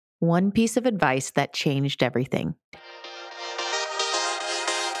One piece of advice that changed everything.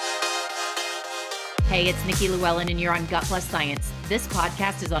 Hey, it's Nikki Llewellyn, and you're on Gut Plus Science. This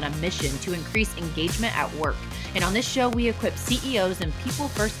podcast is on a mission to increase engagement at work. And on this show, we equip CEOs and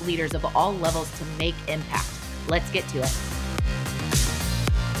people-first leaders of all levels to make impact. Let's get to it.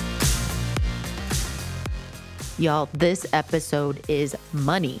 Y'all, this episode is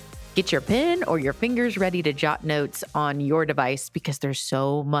money. Get your pen or your fingers ready to jot notes on your device because there's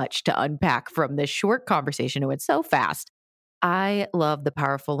so much to unpack from this short conversation. It went so fast. I love the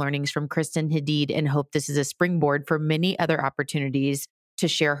powerful learnings from Kristen Hadid and hope this is a springboard for many other opportunities to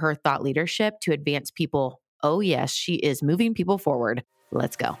share her thought leadership to advance people. Oh yes, she is moving people forward.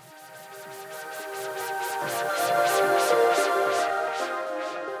 Let's go.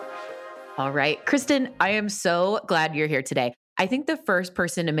 All right, Kristen, I am so glad you're here today. I think the first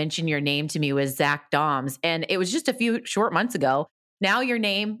person to mention your name to me was Zach Doms, and it was just a few short months ago. Now your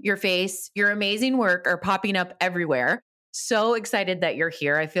name, your face, your amazing work are popping up everywhere. So excited that you're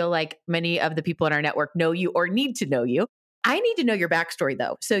here. I feel like many of the people in our network know you or need to know you. I need to know your backstory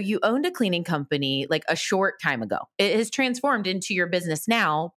though. So you owned a cleaning company like a short time ago. It has transformed into your business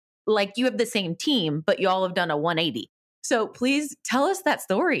now. Like you have the same team, but you all have done a 180. So please tell us that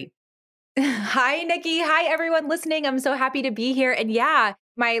story. Hi, Nikki. Hi, everyone listening. I'm so happy to be here. And yeah,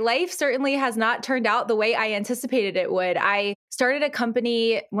 my life certainly has not turned out the way I anticipated it would. I started a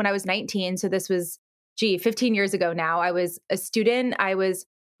company when I was 19. So this was, 15 years ago now. I was a student. I was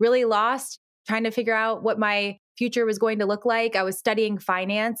really lost, trying to figure out what my future was going to look like. I was studying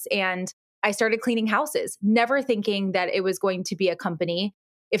finance and I started cleaning houses, never thinking that it was going to be a company.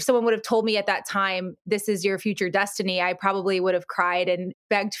 If someone would have told me at that time, this is your future destiny, I probably would have cried and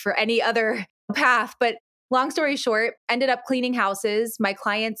begged for any other path. But long story short, ended up cleaning houses. My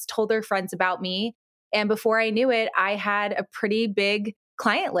clients told their friends about me. And before I knew it, I had a pretty big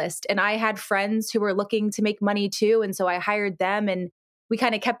client list and I had friends who were looking to make money too. And so I hired them and we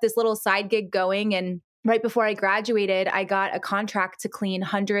kind of kept this little side gig going. And right before I graduated, I got a contract to clean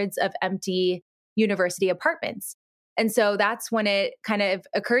hundreds of empty university apartments. And so that's when it kind of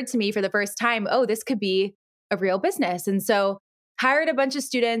occurred to me for the first time, oh, this could be a real business. And so hired a bunch of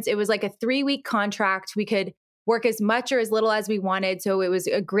students. It was like a 3-week contract. We could work as much or as little as we wanted. So it was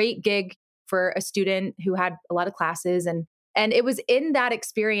a great gig for a student who had a lot of classes. And it was in that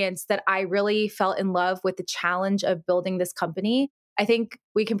experience that I really fell in love with the challenge of building this company. I think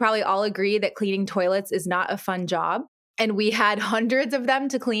we can probably all agree that cleaning toilets is not a fun job. And we had hundreds of them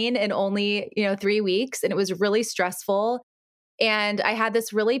to clean in only, 3 weeks. And it was really stressful. And I had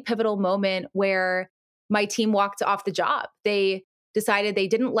this really pivotal moment where my team walked off the job. They decided they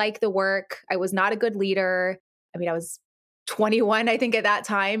didn't like the work. I was not a good leader. I mean, I was 21, I think at that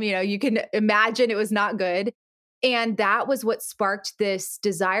time. You can imagine it was not good. And that was what sparked this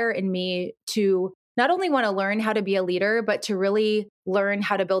desire in me to not only want to learn how to be a leader, but to really learn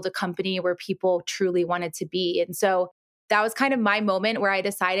how to build a company where people truly wanted to be. And so that was kind of my moment where I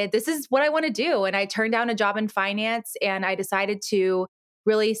decided this is what I want to do. And I turned down a job in finance and I decided to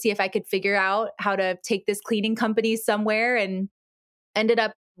really see if I could figure out how to take this cleaning company somewhere, and ended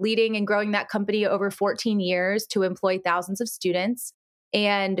up leading and growing that company over 14 years to employ thousands of students.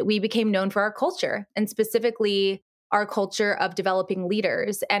 And we became known for our culture, and specifically our culture of developing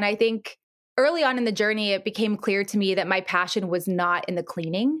leaders. And I think early on in the journey, it became clear to me that my passion was not in the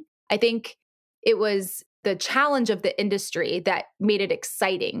cleaning. I think it was the challenge of the industry that made it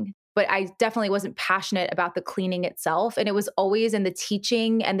exciting. But I definitely wasn't passionate about the cleaning itself. And it was always in the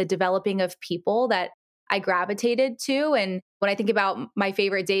teaching and the developing of people that I gravitated to. And when I think about my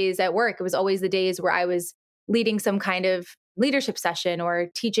favorite days at work, it was always the days where I was leading some kind of leadership session or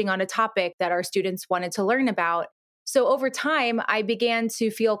teaching on a topic that our students wanted to learn about. So over time, I began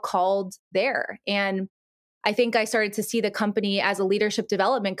to feel called there. And I think I started to see the company as a leadership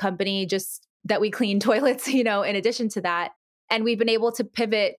development company, just that we clean toilets, in addition to that. And we've been able to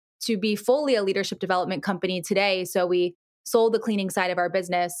pivot to be fully a leadership development company today. So we sold the cleaning side of our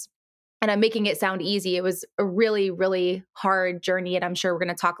business. And I'm making it sound easy. It was a really, really hard journey. And I'm sure we're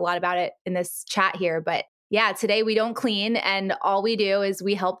going to talk a lot about it in this chat here. But yeah, today we don't clean, and all we do is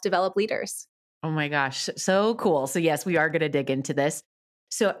we help develop leaders. Oh my gosh, so cool. So yes, we are going to dig into this.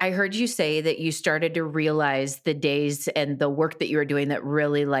 So I heard you say that you started to realize the days and the work that you were doing that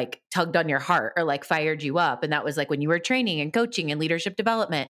really like tugged on your heart or like fired you up. And that was like when you were training and coaching and leadership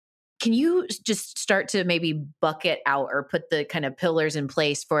development. Can you just start to maybe bucket out or put the kind of pillars in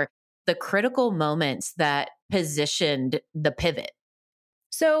place for the critical moments that positioned the pivot?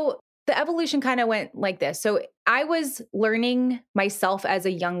 So the evolution kind of went like this. So I was learning myself as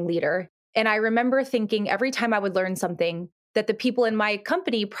a young leader. And I remember thinking every time I would learn something, that the people in my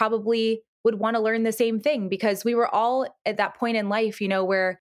company probably would want to learn the same thing, because we were all at that point in life,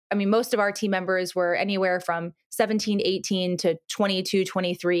 where, most of our team members were anywhere from 17, 18 to 22,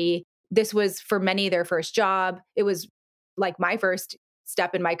 23. This was for many their first job. It was like my first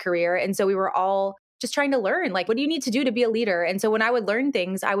step in my career. And so we were all just trying to learn, like, what do you need to do to be a leader? And so when I would learn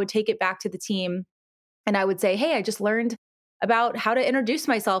things, I would take it back to the team and I would say, hey, I just learned about how to introduce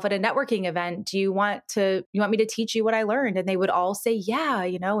myself at a networking event. Do you want me to teach you what I learned? And they would all say, yeah,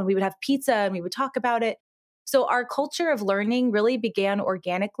 and we would have pizza and we would talk about it. So our culture of learning really began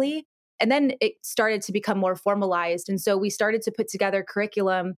organically. And then it started to become more formalized. And so we started to put together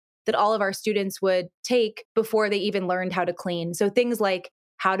curriculum that all of our students would take before they even learned how to clean. So things like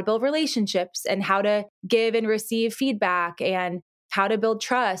how to build relationships and how to give and receive feedback and how to build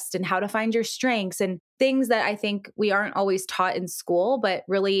trust and how to find your strengths and things that I think we aren't always taught in school, but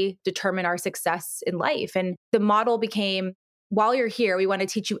really determine our success in life. And the model became, while you're here, we want to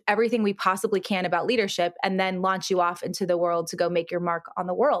teach you everything we possibly can about leadership and then launch you off into the world to go make your mark on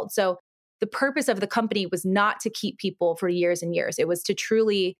the world. So the purpose of the company was not to keep people for years and years. It was to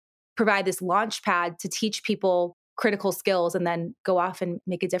truly provide this launch pad to teach people critical skills and then go off and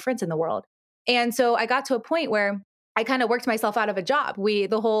make a difference in the world. And so I got to a point where I kind of worked myself out of a job.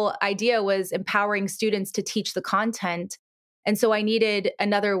 The whole idea was empowering students to teach the content. And so I needed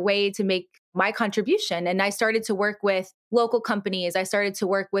another way to make my contribution. And I started to work with local companies. I started to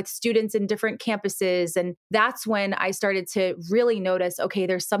work with students in different campuses. And that's when I started to really notice, okay,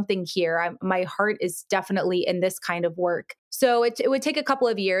 there's something here. My heart is definitely in this kind of work. So it would take a couple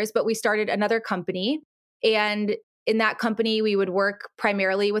of years, but we started another company. And in that company, we would work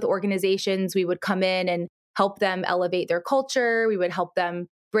primarily with organizations. We would come in and help them elevate their culture. We would help them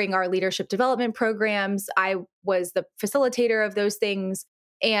bring our leadership development programs. I was the facilitator of those things.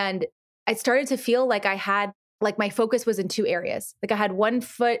 And I started to feel like my focus was in two areas. Like I had one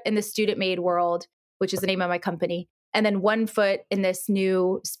foot in the student made world, which is the name of my company, and then one foot in this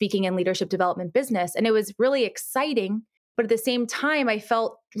new speaking and leadership development business. And it was really exciting. But at the same time, I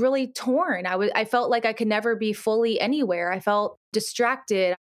felt really torn. I felt like I could never be fully anywhere. I felt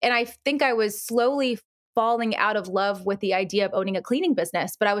distracted. And I think I was slowly falling out of love with the idea of owning a cleaning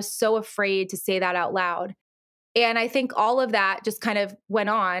business, but I was so afraid to say that out loud. And I think all of that just kind of went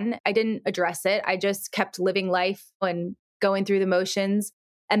on. I didn't address it. I just kept living life and going through the motions.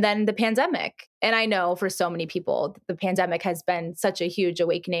 And then the pandemic. And I know for so many people, the pandemic has been such a huge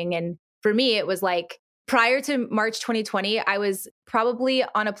awakening. And for me, it was like prior to March 2020, I was probably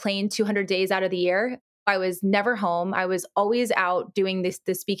on a plane 200 days out of the year. I was never home. I was always out doing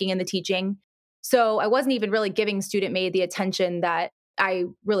the speaking and the teaching. So I wasn't even really giving Student Made the attention that I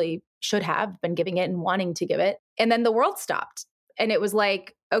really should have been giving it and wanting to give it. And then the world stopped. And it was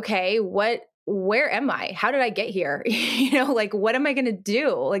like, okay, where am I? How did I get here? What am I going to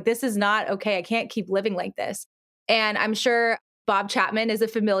do? Like, this is not okay. I can't keep living like this. And I'm sure Bob Chapman is a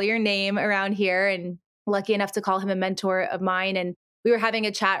familiar name around here and lucky enough to call him a mentor of mine. And we were having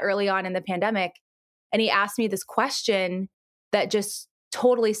a chat early on in the pandemic. And he asked me this question that just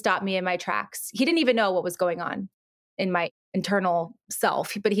totally stopped me in my tracks. He didn't even know what was going on in my internal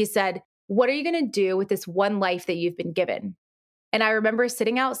self, but he said, what are you going to do with this one life that you've been given? And I remember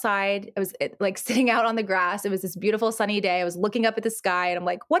sitting outside. It was like sitting out on the grass. It was this beautiful sunny day. I was looking up at the sky and I'm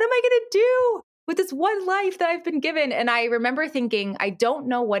like, what am I going to do with this one life that I've been given? And I remember thinking, I don't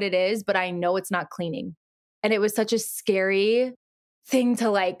know what it is, but I know it's not cleaning. And it was such a scary thing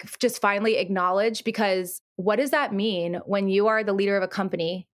to just finally acknowledge, because what does that mean when you are the leader of a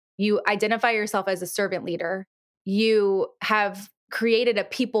company? You identify yourself as a servant leader. You have created a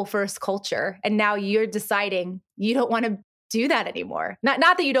people first culture. And now you're deciding you don't want to do that anymore. Not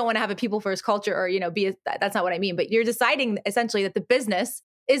that you don't want to have a people first culture or, that's not what I mean, but you're deciding essentially that the business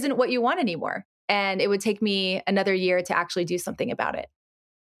isn't what you want anymore. And it would take me another year to actually do something about it.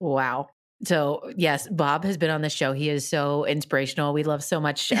 Wow. So yes, Bob has been on the show. He is so inspirational. We love so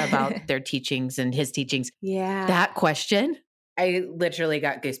much about their teachings and his teachings. Yeah. That question, I literally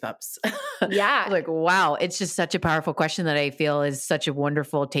got goosebumps. Yeah. Like, wow. It's just such a powerful question that I feel is such a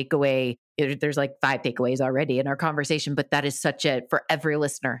wonderful takeaway. There's like 5 takeaways already in our conversation, but that is for every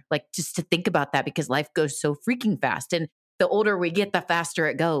listener, just to think about that, because life goes so freaking fast. And the older we get, the faster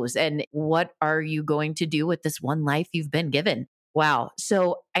it goes. And what are you going to do with this one life you've been given? Wow.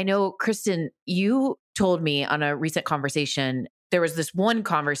 So I know, Kristen, you told me on a recent conversation, there was this one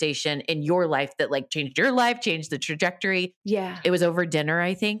conversation in your life that changed your life, changed the trajectory. Yeah. It was over dinner,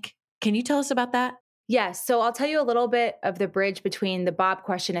 I think. Can you tell us about that? Yes. So I'll tell you a little bit of the bridge between the Bob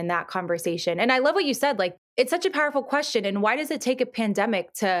question and that conversation. And I love what you said. It's such a powerful question. And why does it take a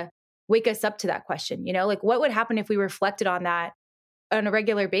pandemic to wake us up to that question, like what would happen if we reflected on that on a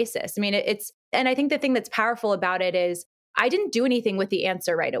regular basis? I mean, and I think the thing that's powerful about it is I didn't do anything with the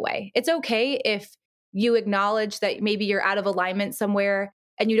answer right away. It's okay if you acknowledge that maybe you're out of alignment somewhere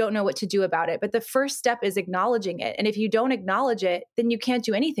and you don't know what to do about it. But the first step is acknowledging it. And if you don't acknowledge it, then you can't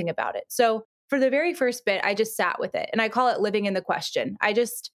do anything about it. So for the very first bit, I just sat with it and I call it living in the question. I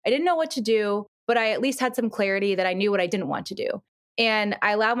didn't know what to do, but I at least had some clarity that I knew what I didn't want to do. And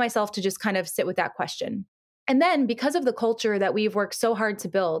I allowed myself to just kind of sit with that question. And then because of the culture that we've worked so hard to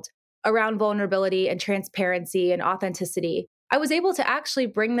build around vulnerability and transparency and authenticity, I was able to actually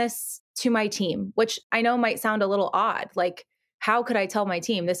bring this to my team, which I know might sound a little odd. Like, how could I tell my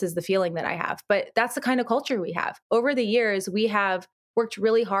team this is the feeling that I have? But that's the kind of culture we have. Over the years, we have worked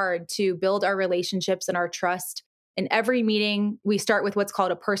really hard to build our relationships and our trust. In every meeting, we start with what's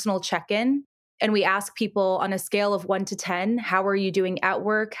called a personal check-in. And we ask people on a scale of 1 to 10, how are you doing at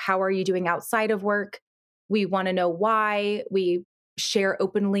work? How are you doing outside of work? We want to know why. We share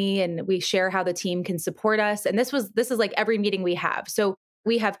openly and we share how the team can support us. And this is like every meeting we have. So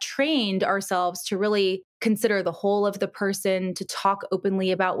we have trained ourselves to really consider the whole of the person, to talk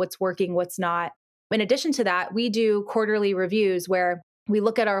openly about what's working, what's not. In addition to that, we do quarterly reviews where we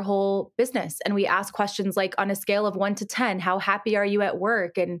look at our whole business and we ask questions like, on a scale of 1 to 10, how happy are you at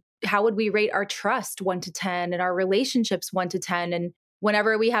work? And how would we rate our trust 1 to 10 and our relationships 1 to 10? And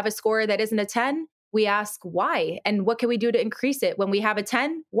whenever we have a score that isn't a 10, we ask why and what can we do to increase it? When we have a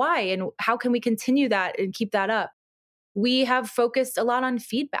 10, why? And how can we continue that and keep that up? We have focused a lot on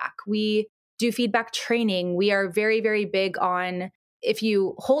feedback. We do feedback training. We are very, very big on, if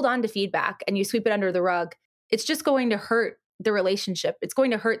you hold on to feedback and you sweep it under the rug, it's just going to hurt the relationship. It's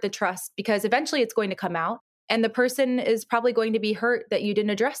going to hurt the trust because eventually it's going to come out and the person is probably going to be hurt that you didn't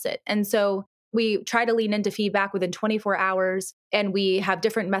address it. And so we try to lean into feedback within 24 hours and we have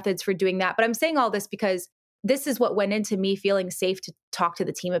different methods for doing that. But I'm saying all this because this is what went into me feeling safe to talk to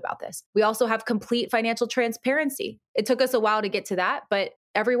the team about this. We also have complete financial transparency. It took us a while to get to that, but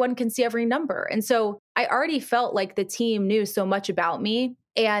everyone can see every number. And so I already felt like the team knew so much about me.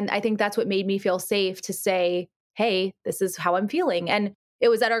 And I think that's what made me feel safe to say, hey, this is how I'm feeling. And it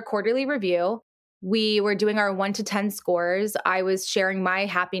was at our quarterly review. We were doing our 1 to 10 scores. I was sharing my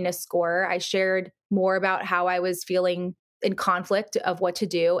happiness score. I shared more about how I was feeling in conflict of what to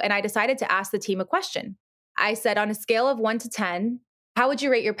do. And I decided to ask the team a question. I said, on a scale of 1 to 10, how would you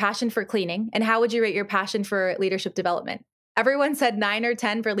rate your passion for cleaning? And how would you rate your passion for leadership development? Everyone said 9 or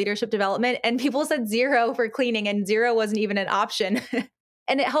 10 for leadership development, and people said 0 for cleaning, and 0 wasn't even an option.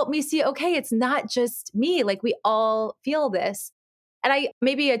 And it helped me see, okay, it's not just me. Like, we all feel this. And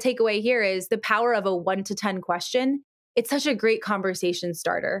maybe a takeaway here is the power of a 1 to 10 question. It's such a great conversation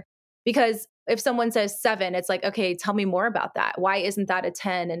starter because if someone says 7, it's like, okay, tell me more about that. Why isn't that a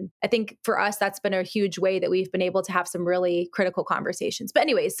 10? And I think for us, that's been a huge way that we've been able to have some really critical conversations. But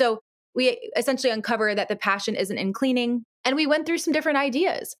anyway, so we essentially uncover that the passion isn't in cleaning. And we went through some different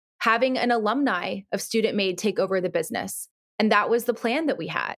ideas, having an alumni of Student Made take over the business. And that was the plan that we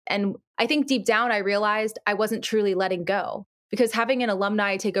had. And I think deep down, I realized I wasn't truly letting go because having an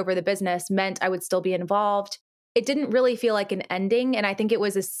alumni take over the business meant I would still be involved. It didn't really feel like an ending. And I think it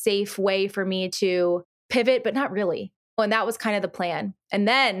was a safe way for me to pivot, but not really. And that was kind of the plan. And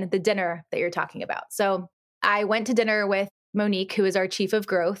then the dinner that you're talking about. So I went to dinner with Monique, who is our chief of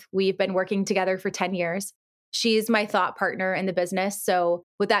growth. We've been working together for 10 years. She's my thought partner in the business. So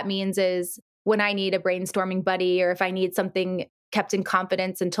what that means is when I need a brainstorming buddy or if I need something kept in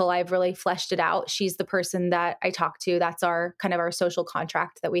confidence until I've really fleshed it out, she's the person that I talk to. That's our kind of our social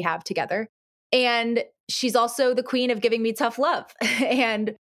contract that we have together. And she's also the queen of giving me tough love.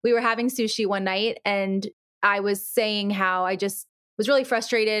 And we were having sushi one night and I was saying how I just was really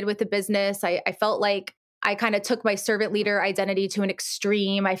frustrated with the business. I felt like I kind of took my servant leader identity to an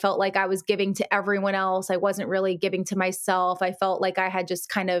extreme. I felt like I was giving to everyone else. I wasn't really giving to myself. I felt like I had just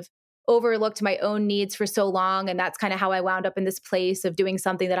kind of overlooked my own needs for so long. And that's kind of how I wound up in this place of doing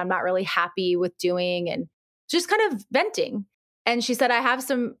something that I'm not really happy with doing and just kind of venting. And she said, I have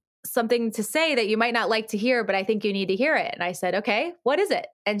something to say that you might not like to hear, but I think you need to hear it. And I said, okay, what is it?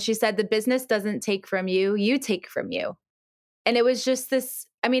 And she said, the business doesn't take from you, you take from you. And it was just this,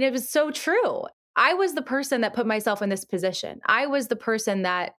 I mean, it was so true. I was the person that put myself in this position. I was the person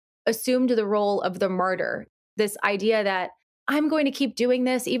that assumed the role of the martyr, this idea that I'm going to keep doing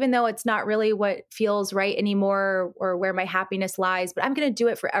this, even though it's not really what feels right anymore or where my happiness lies, but I'm going to do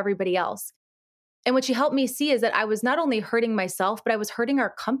it for everybody else. And what she helped me see is that I was not only hurting myself, but I was hurting our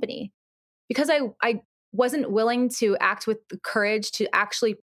company because I wasn't willing to act with the courage to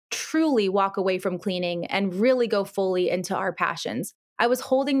actually truly walk away from cleaning and really go fully into our passions. I was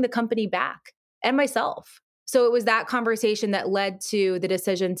holding the company back and myself. So it was that conversation that led to the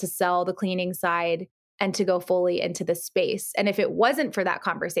decision to sell the cleaning side and to go fully into the space. And if it wasn't for that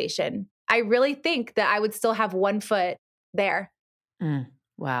conversation, I really think that I would still have one foot there.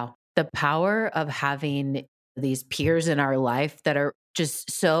 Wow. The power of having these peers in our life that are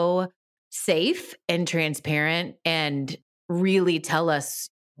just so safe and transparent and really tell us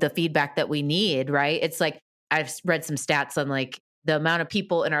the feedback that we need, right? It's like, I've read some stats on like the amount of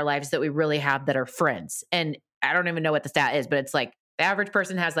people in our lives that we really have that are friends. And I don't even know what the stat is, but it's like the average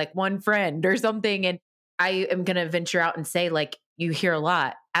person has like one friend or something. And I am going to venture out and say, like, you hear a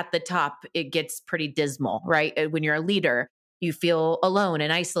lot at the top, it gets pretty dismal, right? When you're a leader, you feel alone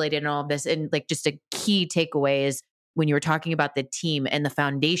and isolated and all of this. And like, just a key takeaway is when you were talking about the team and the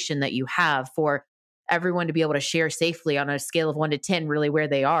foundation that you have for everyone to be able to share safely on a scale of 1 to 10, really where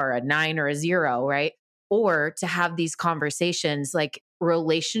they are, a 9 or a 0, right? Or to have these conversations like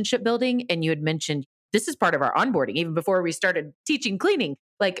relationship building. And you had mentioned this is part of our onboarding, even before we started teaching cleaning,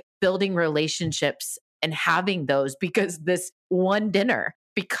 like building relationships and having those, because this one dinner,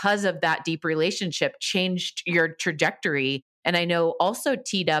 because of that deep relationship, changed your trajectory. And I know also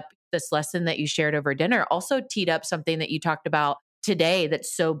teed up this lesson that you shared over dinner, also teed up something that you talked about today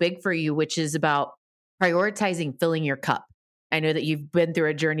that's so big for you, which is about prioritizing filling your cup. I know that you've been through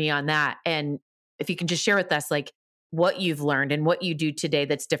a journey on that. And if you can just share with us, like, what you've learned and what you do today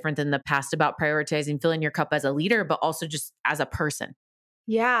that's different than the past about prioritizing filling your cup as a leader, but also just as a person.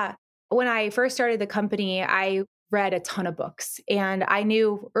 Yeah. When I first started the company, I read a ton of books and I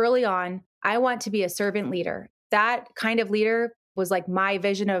knew early on, I want to be a servant leader. That kind of leader was like my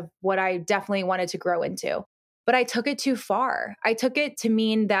vision of what I definitely wanted to grow into. But I took it too far. I took it to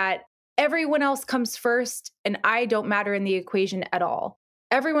mean that everyone else comes first and I don't matter in the equation at all.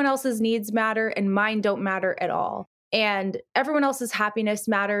 Everyone else's needs matter and mine don't matter at all. And everyone else's happiness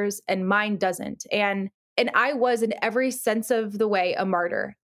matters and mine doesn't. And I was in every sense of the way a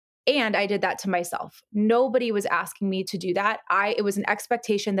martyr. And I did that to myself. Nobody was asking me to do that. It was an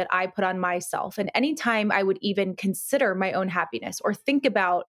expectation that I put on myself. And anytime I would even consider my own happiness or think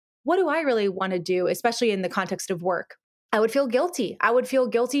about what do I really want to do, especially in the context of work, I would feel guilty. I would feel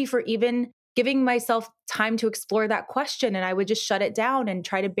guilty for even giving myself time to explore that question. And I would just shut it down and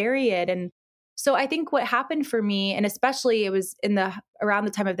try to bury it. And so I think what happened for me, and especially it was around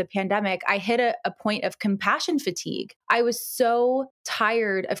the time of the pandemic, I hit a point of compassion fatigue. I was so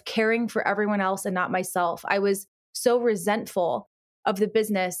tired of caring for everyone else and not myself. I was so resentful of the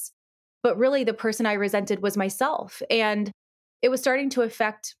business, but really the person I resented was myself. And it was starting to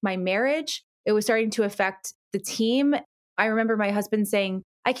affect my marriage. It was starting to affect the team. I remember my husband saying,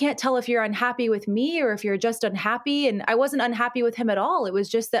 I can't tell if you're unhappy with me or if you're just unhappy. And I wasn't unhappy with him at all. It was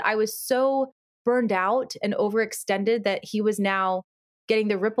just that I was so burned out and overextended that he was now getting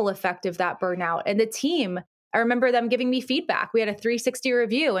the ripple effect of that burnout. And the team, I remember them giving me feedback. We had a 360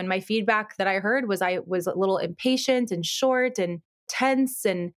 review, and my feedback that I heard was I was a little impatient and short and tense.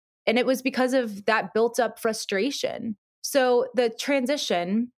 And it was because of that built up frustration. So the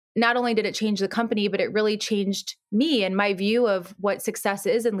transition, not only did it change the company, but it really changed me and my view of what success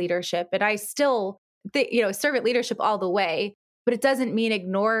is in leadership. And I still think, servant leadership all the way, but it doesn't mean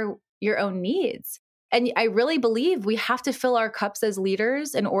ignore your own needs. And I really believe we have to fill our cups as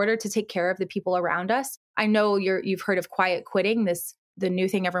leaders in order to take care of the people around us. I know you've heard of quiet quitting, the new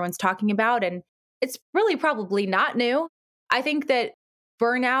thing everyone's talking about, and it's really probably not new. I think that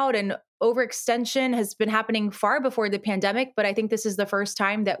burnout and overextension has been happening far before the pandemic, but I think this is the first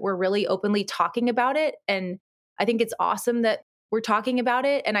time that we're really openly talking about it. And I think it's awesome that we're talking about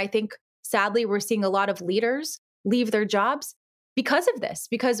it. And I think sadly, we're seeing a lot of leaders leave their jobs because of this,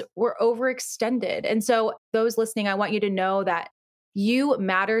 because we're overextended. And so those listening, I want you to know that you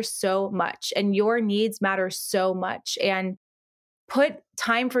matter so much and your needs matter so much. And put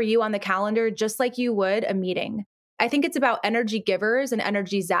time for you on the calendar, just like you would a meeting. I think it's about energy givers and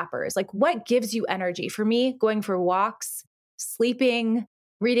energy zappers. Like, what gives you energy? For me, going for walks, sleeping,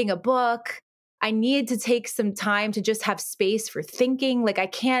 reading a book. I need to take some time to just have space for thinking. Like, I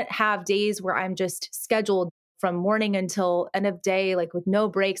can't have days where I'm just scheduled from morning until end of day, like with no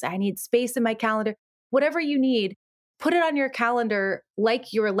breaks. I need space in my calendar. Whatever you need, put it on your calendar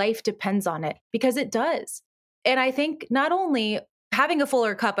like your life depends on it, because it does. And I think not only having a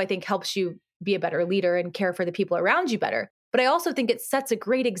fuller cup, I think helps you be a better leader and care for the people around you better, but I also think it sets a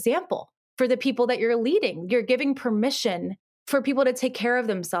great example for the people that you're leading. You're giving permission for people to take care of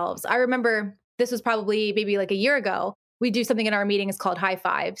themselves. I remember this was probably maybe like a year ago. We do something in our meetings called high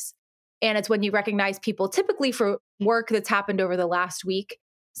fives. And it's when you recognize people typically for work that's happened over the last week.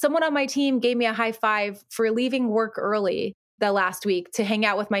 Someone on my team gave me a high five for leaving work early the last week to hang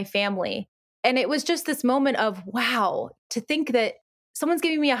out with my family. And it was just this moment of, wow, to think that someone's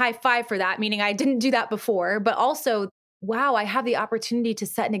giving me a high five for that, meaning I didn't do that before, but also, wow, I have the opportunity to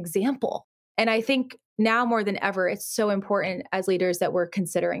set an example. And I think now more than ever, it's so important as leaders that we're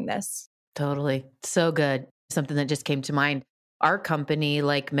considering this. Totally. So good. Something that just came to mind. Our company,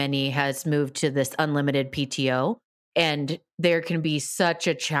 like many, has moved to this unlimited PTO. And there can be such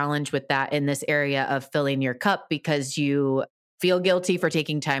a challenge with that in this area of filling your cup because you feel guilty for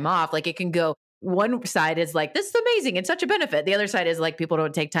taking time off. Like it can go, one side is like, this is amazing. It's such a benefit. The other side is like, people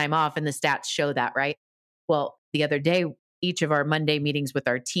don't take time off and the stats show that, right? Well, the other day, each of our Monday meetings with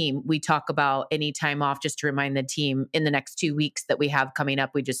our team, we talk about any time off just to remind the team in the next 2 weeks that we have coming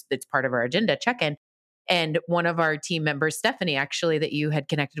up. It's part of our agenda check-in. And one of our team members, Stephanie, actually, that you had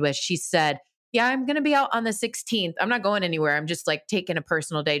connected with, she said, yeah, I'm going to be out on the 16th. I'm not going anywhere. I'm just like taking a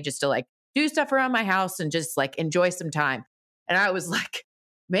personal day just to like do stuff around my house and just like enjoy some time. And I was like,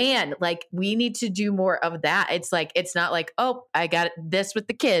 man, like we need to do more of that. It's like, it's not like, oh, I got this with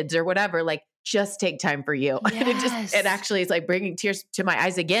the kids or whatever. Like just take time for you. Yes. It actually is like bringing tears to my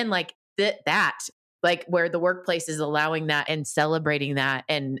eyes again, like that, like where the workplace is allowing that and celebrating that.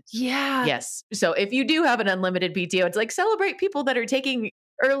 And yes. So if you do have an unlimited PTO, it's like celebrate people that are taking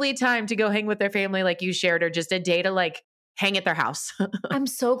early time to go hang with their family, like you shared, or just a day to like hang at their house. I'm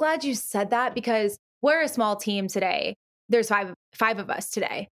so glad you said that because we're a small team today. There's five of us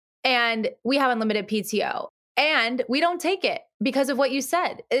today, and we have unlimited PTO, and we don't take it because of what you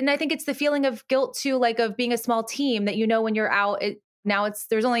said. And I think it's the feeling of guilt too, like of being a small team that, when you're out,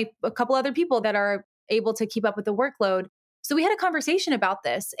 there's only a couple other people that are able to keep up with the workload. So we had a conversation about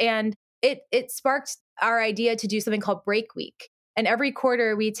this, and it sparked our idea to do something called Break Week. And every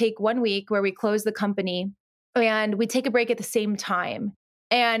quarter we take 1 week where we close the company and we take a break at the same time.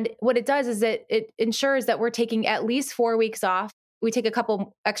 And what it does is it ensures that we're taking at least 4 weeks off. We take a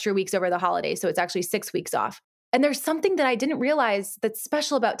couple extra weeks over the holidays. So it's actually 6 weeks off. And there's something that I didn't realize that's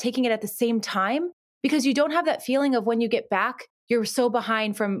special about taking it at the same time, because you don't have that feeling of when you get back, you're so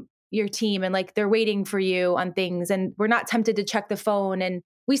behind from your team and like they're waiting for you on things. And we're not tempted to check the phone. And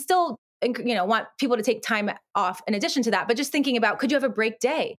we still want people to take time off in addition to that. But just thinking about, could you have a break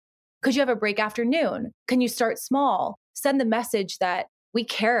day? Could you have a break afternoon? Can you start small? Send the message that we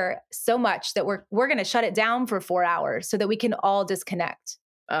care so much that we're going to shut it down for 4 hours so that we can all disconnect.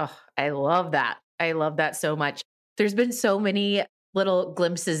 Oh, I love that. I love that so much. There's been so many little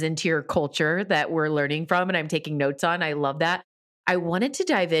glimpses into your culture that we're learning from and I'm taking notes on. I love that. I wanted to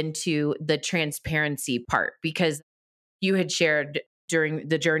dive into the transparency part because you had shared during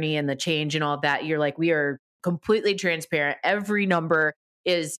the journey and the change and all of that, you're like, we are completely transparent. Every number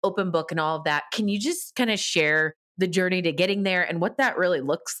is open book and all of that. Can you just kind of share the journey to getting there and what that really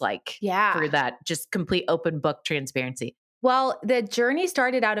looks like for that just complete open book transparency? Well, the journey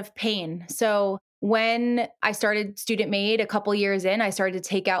started out of pain. So when I started Student Made a couple years in, I started to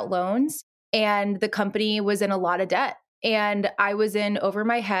take out loans and the company was in a lot of debt and I was in over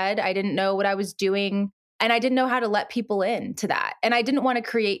my head. I didn't know what I was doing. And I didn't know how to let people into that. And I didn't want to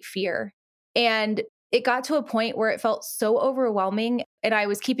create fear. And it got to a point where it felt so overwhelming and I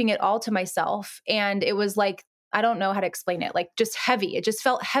was keeping it all to myself. And it was like, I don't know how to explain it, like just heavy. It just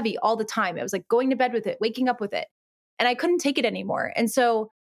felt heavy all the time. It was like going to bed with it, waking up with it. And I couldn't take it anymore. And so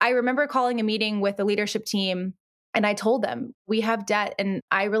I remember calling a meeting with the leadership team and I told them, we have debt and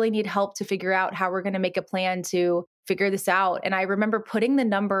I really need help to figure out how we're going to make a plan to figure this out. And I remember putting the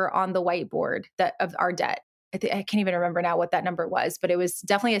number on the whiteboard of our debt. I can't even remember now what that number was, but it was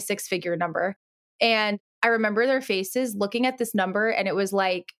definitely a 6-figure number. And I remember their faces looking at this number and it was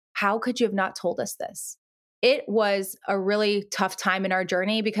like, how could you have not told us this? It was a really tough time in our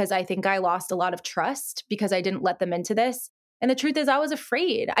journey because I think I lost a lot of trust because I didn't let them into this. And the truth is I was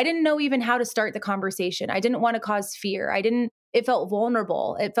afraid. I didn't know even how to start the conversation. I didn't want to cause fear. It felt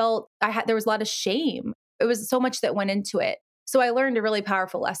vulnerable. There was a lot of shame. It was so much that went into it. So I learned a really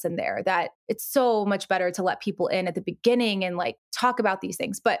powerful lesson there that it's so much better to let people in at the beginning and like talk about these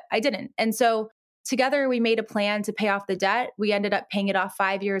things, but I didn't. And so together we made a plan to pay off the debt. We ended up paying it off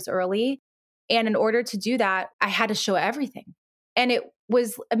 5 years early. And in order to do that, I had to show everything. And it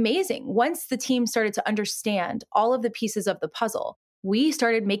was amazing. Once the team started to understand all of the pieces of the puzzle, we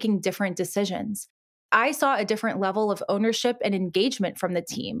started making different decisions. I saw a different level of ownership and engagement from the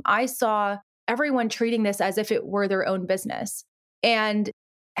team. I saw everyone treating this as if it were their own business. And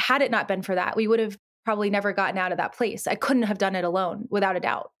had it not been for that, we would have probably never gotten out of that place. I couldn't have done it alone, without a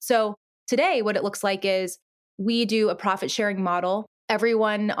doubt. So today, what it looks like is we do a profit sharing model.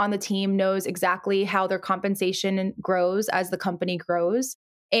 Everyone on the team knows exactly how their compensation grows as the company grows.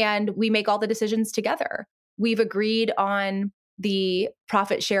 And we make all the decisions together. We've agreed on the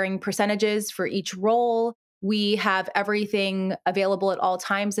profit sharing percentages for each role. We have everything available at all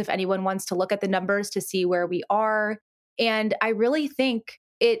times if anyone wants to look at the numbers to see where we are. And I really think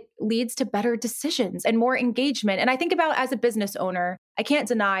it leads to better decisions and more engagement. And I think about as a business owner, I can't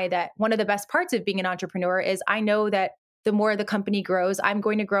deny that one of the best parts of being an entrepreneur is I know that the more the company grows, I'm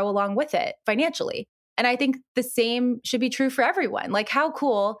going to grow along with it financially. And I think the same should be true for everyone. Like, how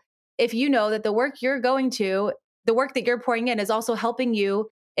cool if you know that the work that you're pouring in is also helping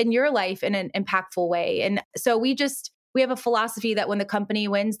you in your life in an impactful way. And so we have a philosophy that when the company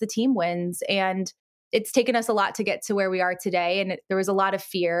wins, the team wins. And it's taken us a lot to get to where we are today. And there was a lot of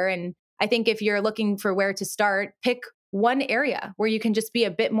fear. And I think if you're looking for where to start, pick one area where you can just be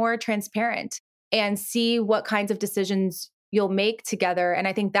a bit more transparent and see what kinds of decisions you'll make together. And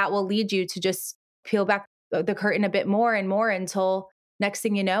I think that will lead you to just peel back the curtain a bit more and more until next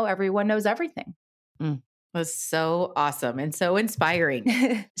thing you know, everyone knows everything. Was so awesome and so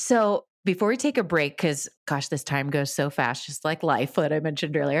inspiring. So before we take a break, because gosh, this time goes so fast, just like life that I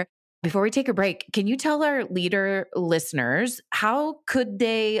mentioned earlier. Before we take a break, can you tell our leader listeners, how could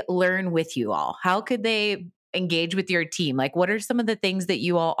they learn with you all? How could they engage with your team? Like, what are some of the things that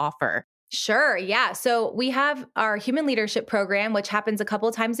you all offer? Sure. Yeah. So we have our human leadership program, which happens a couple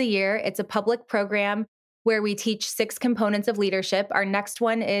of times a year. It's a public program where we teach 6 components of leadership. Our next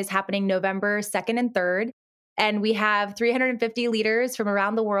one is happening November 2nd and 3rd. And we have 350 leaders from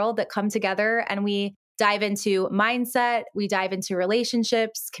around the world that come together and we dive into mindset, we dive into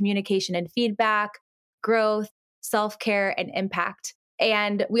relationships, communication and feedback, growth, self-care, and impact.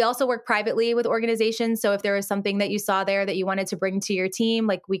 And we also work privately with organizations. So if there was something that you saw there that you wanted to bring to your team,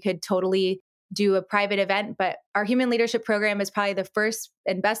 like we could totally do a private event. But our human leadership program is probably the first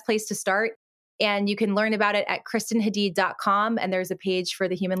and best place to start. And you can learn about it at KristenHadid.com. And there's a page for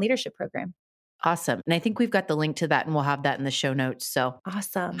the human leadership program. Awesome. And I think we've got the link to that and we'll have that in the show notes. So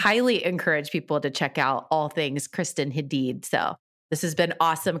awesome. Highly encourage people to check out all things Kristen Hadid. So this has been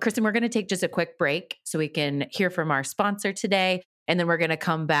awesome. Kristen, we're going to take just a quick break so we can hear from our sponsor today. And then we're going to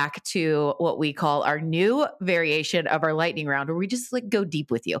come back to what we call our new variation of our lightning round, where we just like go deep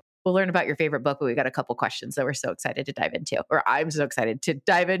with you. We'll learn about your favorite book, but we got a couple questions that we're so excited to dive into, or I'm so excited to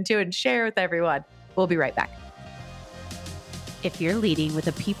dive into and share with everyone. We'll be right back. If you're leading with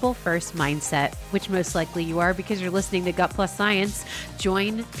a people-first mindset, which most likely you are because you're listening to Gut Plus Science,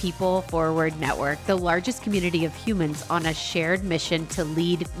 join People Forward Network, the largest community of humans on a shared mission to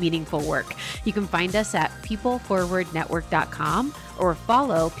lead meaningful work. You can find us at peopleforwardnetwork.com or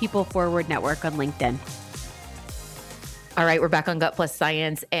follow People Forward Network on LinkedIn. All right, we're back on Gut Plus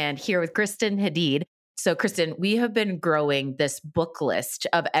Science and here with Kristen Hadid. So Kristen, we have been growing this book list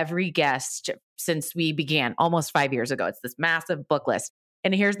of every guest since we began almost 5 years ago. It's this massive book list.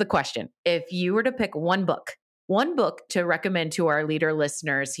 And here's the question. If you were to pick one book to recommend to our leader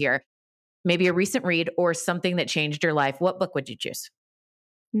listeners here, maybe a recent read or something that changed your life, what book would you choose?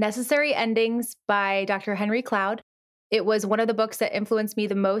 Necessary Endings by Dr. Henry Cloud. It was one of the books that influenced me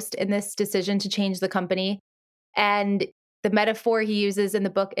the most in this decision to change the company. And the metaphor he uses in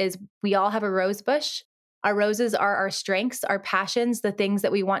the book is we all have a rose bush. Our roses are our strengths, our passions, the things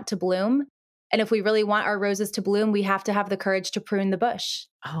that we want to bloom. And if we really want our roses to bloom, we have to have the courage to prune the bush.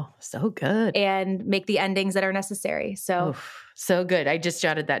 Oh, so good. And make the endings that are necessary. So, so good. I just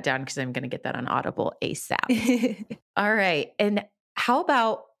jotted that down because I'm going to get that on Audible ASAP. All right. And how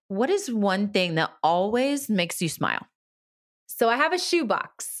about, what is one thing that always makes you smile? So I have a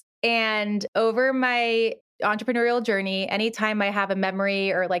shoebox, and over my entrepreneurial journey, anytime I have a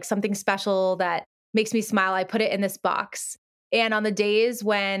memory or like something special that makes me smile, I put it in this box. And on the days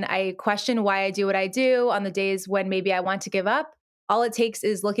when I question why I do what I do, on the days when maybe I want to give up, all it takes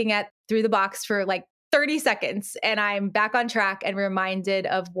is looking through the box for like 30 seconds and I'm back on track and reminded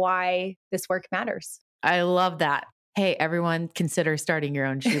of why this work matters. I love that. Hey, everyone, consider starting your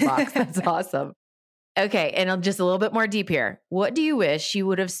own shoebox. That's awesome. Okay. And I'm just a little bit more deep here. What do you wish you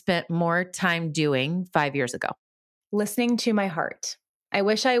would have spent more time doing 5 years ago? Listening to my heart. I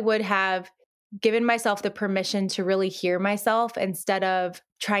wish I would have given myself the permission to really hear myself instead of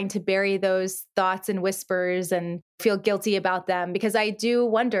trying to bury those thoughts and whispers and feel guilty about them. Because I do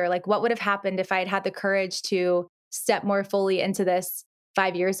wonder, like, what would have happened if I had had the courage to step more fully into this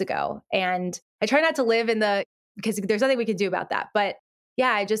 5 years ago? And I try not to live because there's nothing we can do about that. But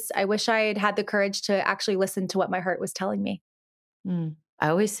yeah, I wish I had had the courage to actually listen to what my heart was telling me. I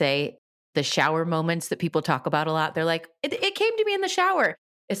always say the shower moments that people talk about a lot, they're like, it came to me in the shower.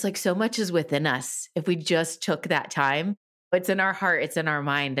 It's like so much is within us. If we just took that time, it's in our heart, it's in our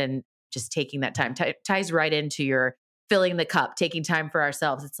mind, and just taking that time ties right into your filling the cup, taking time for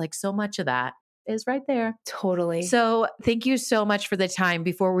ourselves. It's like so much of that. is right there. Totally. So thank you so much for the time.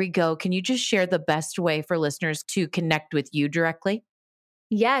 Before we go, can you just share the best way for listeners to connect with you directly?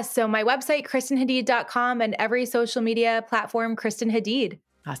 Yes. So my website, KristenHadid.com, and every social media platform, Kristen Hadid.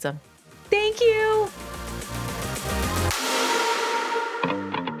 Awesome. Thank you.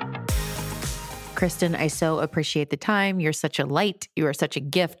 Kristen, I so appreciate the time. You're such a light. You are such a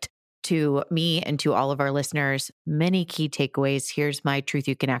gift to me and to all of our listeners. Many key takeaways. Here's my truth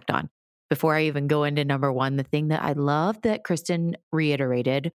you can act on. Before I even go into number one, the thing that I love that Kristen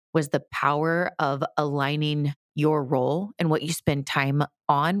reiterated was the power of aligning your role and what you spend time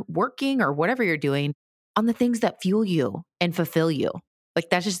on working or whatever you're doing on the things that fuel you and fulfill you. Like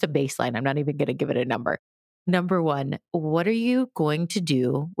that's just a baseline. I'm not even going to give it a number. Number one, what are you going to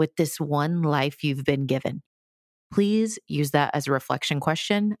do with this one life you've been given? Please use that as a reflection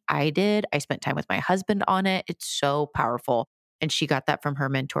question. I did. I spent time with my husband on it. It's so powerful. And she got that from her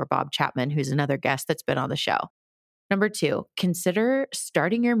mentor, Bob Chapman, who's another guest that's been on the show. Number two, consider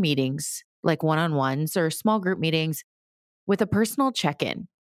starting your meetings like one-on-ones or small group meetings with a personal check-in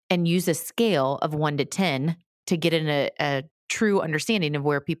and use a scale of 1 to 10 to get in a true understanding of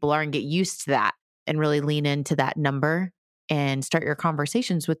where people are and get used to that and really lean into that number and start your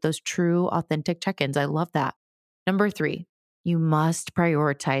conversations with those true, authentic check-ins. I love that. Number three, you must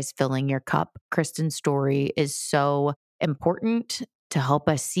prioritize filling your cup. Kristen's story is so important to help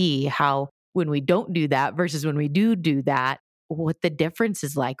us see how when we don't do that versus when we do that, what the difference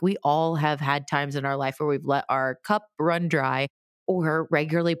is like. We all have had times in our life where we've let our cup run dry or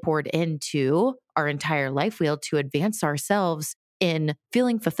regularly poured into our entire life wheel to advance ourselves in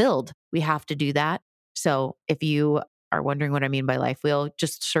feeling fulfilled. We have to do that. So if you are wondering what I mean by life wheel,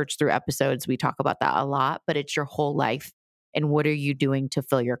 just search through episodes. We talk about that a lot, but it's your whole life. And what are you doing to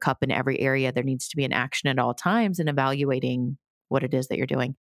fill your cup in every area? There needs to be an action at all times and evaluating what it is that you're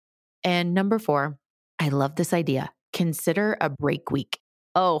doing. And number four, I love this idea. Consider a break week.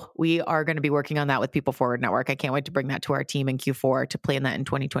 Oh, we are going to be working on that with People Forward Network. I can't wait to bring that to our team in Q4 to plan that in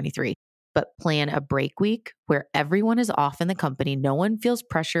 2023. But plan a break week where everyone is off in the company. No one feels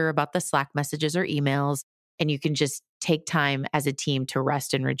pressure about the Slack messages or emails, and you can just take time as a team to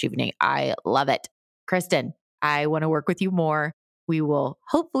rest and rejuvenate. I love it. Kristen, I want to work with you more. We will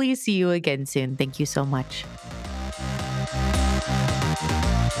hopefully see you again soon. Thank you so much.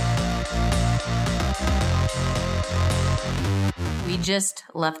 We just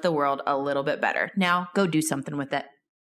left the world a little bit better. Now go do something with it.